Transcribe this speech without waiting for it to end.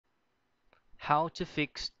How to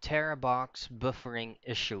fix Terabox buffering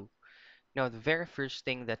issue. Now, the very first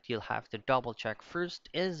thing that you'll have to double check first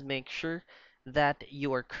is make sure that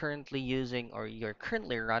you are currently using or you're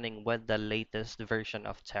currently running with the latest version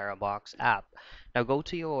of Terabox app. Now, go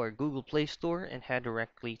to your Google Play Store and head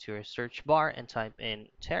directly to your search bar and type in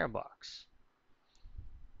Terabox.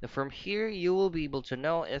 Now, from here, you will be able to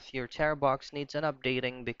know if your Terabox needs an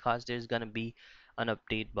updating because there's going to be an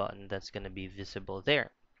update button that's going to be visible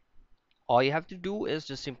there. All you have to do is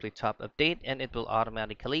just simply tap update and it will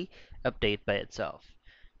automatically update by itself.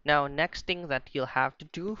 Now, next thing that you'll have to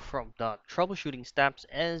do from the troubleshooting steps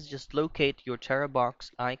is just locate your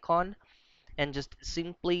Terabox icon and just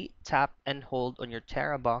simply tap and hold on your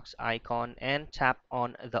Terabox icon and tap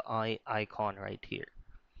on the eye icon right here.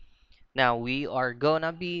 Now we are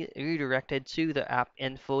gonna be redirected to the app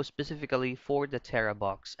info specifically for the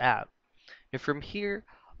Terabox app. And from here,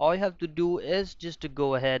 all you have to do is just to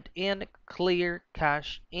go ahead and clear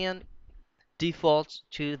cache and defaults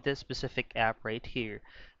to this specific app right here.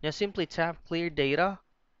 Now simply tap clear data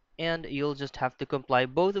and you'll just have to comply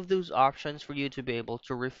both of those options for you to be able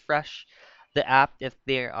to refresh the app if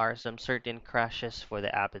there are some certain crashes for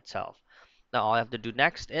the app itself. Now all I have to do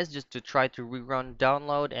next is just to try to rerun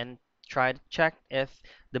download and try to check if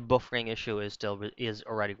the buffering issue is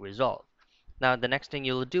already resolved. Now the next thing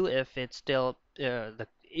you'll do if it's still the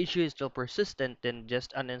issue is still persistent, then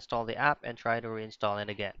just uninstall the app and try to reinstall it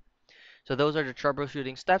again. So those are the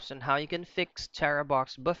troubleshooting steps and how you can fix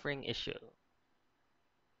Terabox buffering issue.